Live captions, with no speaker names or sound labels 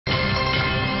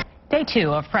Day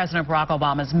 2 of President Barack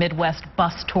Obama's Midwest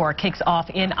bus tour kicks off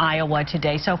in Iowa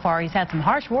today. So far, he's had some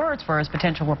harsh words for his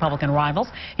potential Republican rivals.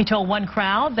 He told one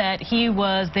crowd that he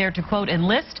was there to, quote,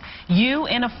 enlist you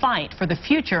in a fight for the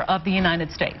future of the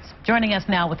United States. Joining us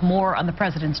now with more on the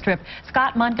president's trip,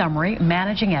 Scott Montgomery,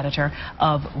 managing editor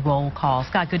of Roll Call.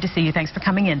 Scott, good to see you. Thanks for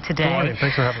coming in today. Good morning.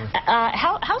 Thanks for having me.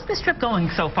 How's this trip going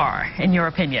so far, in your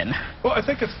opinion? Well, I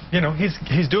think it's,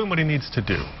 he's doing what he needs to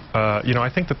do.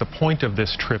 I think that the point of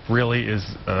this trip really is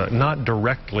not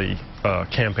directly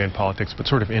campaign politics, but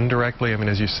sort of indirectly. I mean,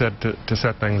 as you said, to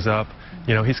set things up,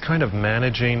 he's kind of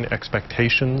managing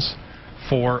expectations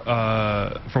for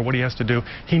what he has to do.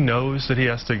 He knows that he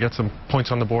has to get some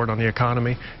points on the board on the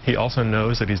economy. He also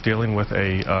knows that he's dealing with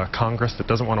a Congress that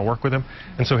doesn't want to work with him.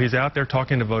 And so he's out there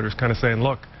talking to voters, kind of saying,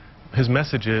 look, his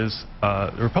message is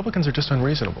the Republicans are just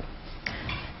unreasonable.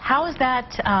 How is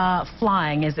that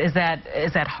flying? Is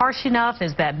that harsh enough?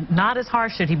 Is that not as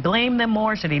harsh? Should he blame them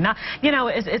more? Should he not?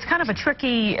 It's kind of a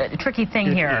tricky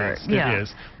thing here. It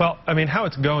is. Well, I mean, how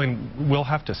it's going, we'll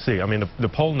have to see. I mean, the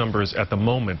poll numbers at the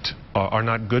moment are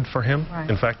not good for him. Right.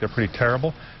 In fact, they're pretty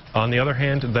terrible. On the other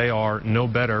hand, they are no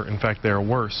better. In fact, they're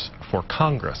worse for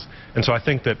Congress. And so I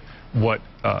think that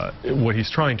what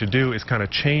he's trying to do is kind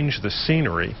of change the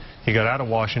scenery. He got out of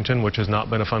Washington, which has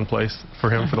not been a fun place for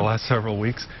him for the last several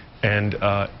weeks, and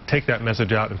take that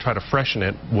message out and try to freshen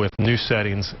it with new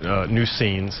settings, new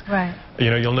scenes. Right.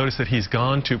 You'll notice that he's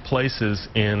gone to places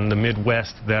in the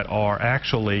Midwest that are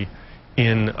actually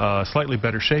in slightly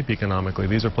better shape economically.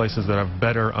 These are places that have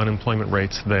better unemployment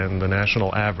rates than the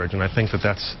national average, and I think that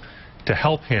that's to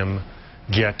help him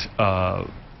get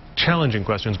challenging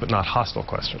questions, but not hostile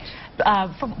questions.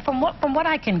 From what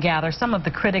I can gather, some of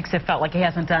the critics have felt like he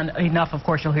hasn't done enough. Of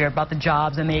course, you'll hear about the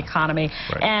jobs and the economy.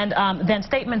 Right. And then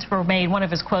statements were made. One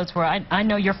of his quotes were, I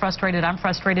know you're frustrated. I'm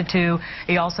frustrated, too.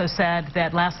 He also said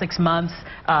that last 6 months,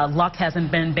 luck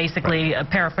hasn't been, basically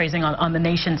paraphrasing on the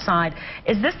nation's side.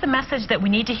 Is this the message that we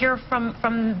need to hear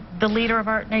from the leader of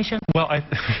our nation? Well,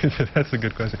 that's a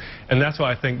good question. And that's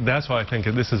why I think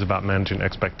this is about managing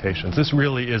expectations. This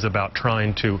really is about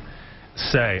trying to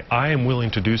say, I am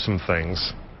willing to do some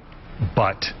things,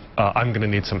 but I'm going to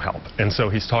need some help. And so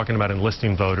he's talking about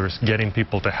enlisting voters, getting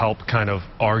people to help kind of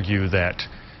argue that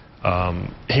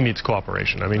he needs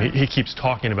cooperation. I mean, he keeps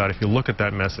talking about, if you look at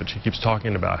that message, he keeps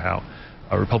talking about how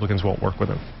Republicans won't work with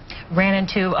him. Ran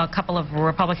into a couple of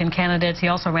Republican candidates. He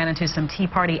also ran into some Tea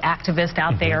Party activists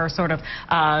out there, sort of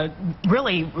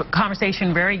really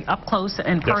conversation very up close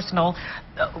and personal.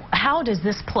 Yes. How does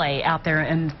this play out there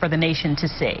and for the nation to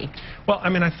see? Well, I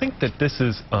mean, I think that this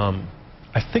is,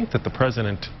 I think that the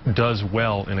president does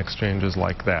well in exchanges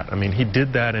like that. I mean, he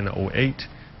did that in '08.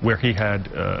 Where he had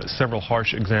several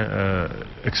harsh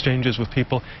exchanges with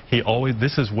people.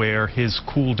 This is where his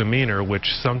cool demeanor, which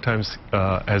sometimes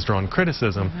has drawn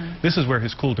criticism, this is where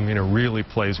his cool demeanor really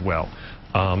plays well.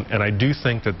 And I do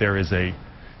think that there is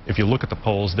if you look at the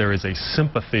polls, there is a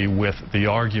sympathy with the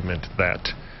argument that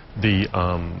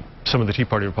some of the Tea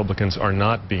Party Republicans are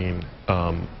not being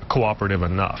cooperative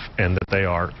enough, and that they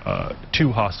are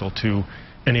too hostile to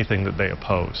anything that they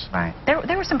oppose. Right.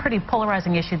 There were some pretty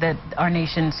polarizing issues that our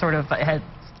nation sort of had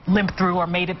limped through or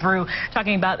made it through,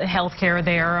 talking about the health care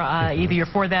there. Either you're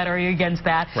for that or you're against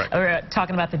that. Right. Or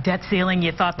talking about the debt ceiling.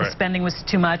 You thought the spending was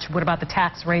too much. What about the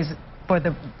tax raise for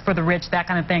the rich, that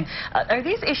kind of thing? Are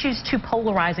these issues too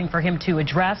polarizing for him to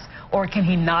address, or can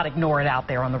he not ignore it out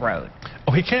there on the road?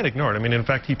 Oh, he can't ignore it. I mean, in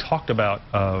fact, he talked about,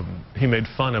 he made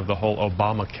fun of the whole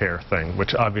Obamacare thing,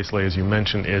 which obviously, as you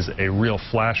mentioned, is a real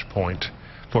flashpoint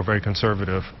for very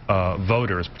conservative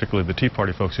voters, particularly the Tea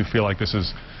Party folks who feel like this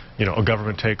is, a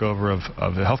government takeover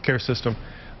of the health care system.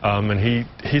 And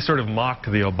he sort of mocked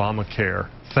the Obamacare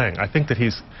thing. I think that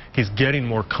he's getting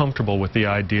more comfortable with the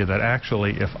idea that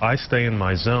actually, if I stay in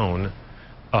my zone,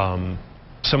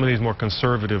 some of these more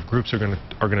conservative groups are going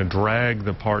to drag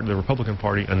the Republican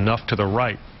Party enough to the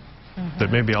right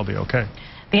that maybe I'll be okay.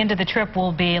 The end of the trip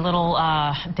will be a little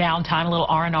downtime, a little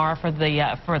R&R for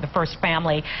the first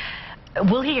family.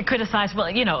 Will he get criticized? Well,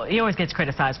 he always gets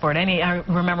criticized for it. I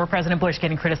remember President Bush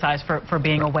getting criticized for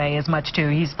being away as much, too.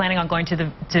 He's planning on going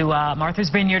to Martha's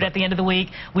Vineyard at the end of the week.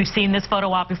 We've seen this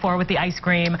photo op before with the ice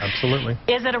cream. Absolutely.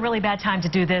 Is it a really bad time to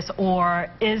do this, or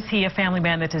is he a family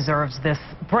man that deserves this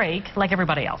break like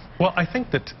everybody else? Well, I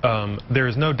think that there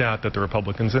is no doubt that the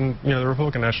Republicans, and the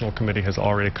Republican National Committee has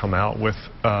already come out with,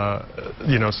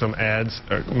 some ads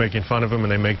making fun of him,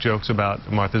 and they make jokes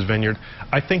about Martha's Vineyard.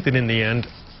 I think that in the end,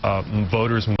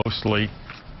 voters mostly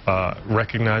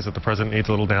recognize that the president needs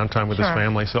a little downtime with his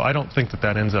family, so I don't think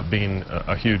that ends up being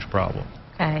a huge problem.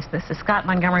 Okay, so this is Scott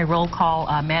Montgomery, Roll Call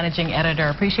Managing Editor.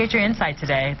 Appreciate your insight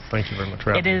today. Thank you very much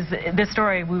for having me. This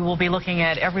story, we will be looking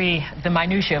at the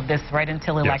minutia of this right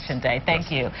until Election Day.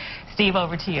 Thank you. Steve,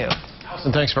 over to you.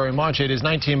 Thanks very much. It is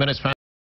 19 minutes past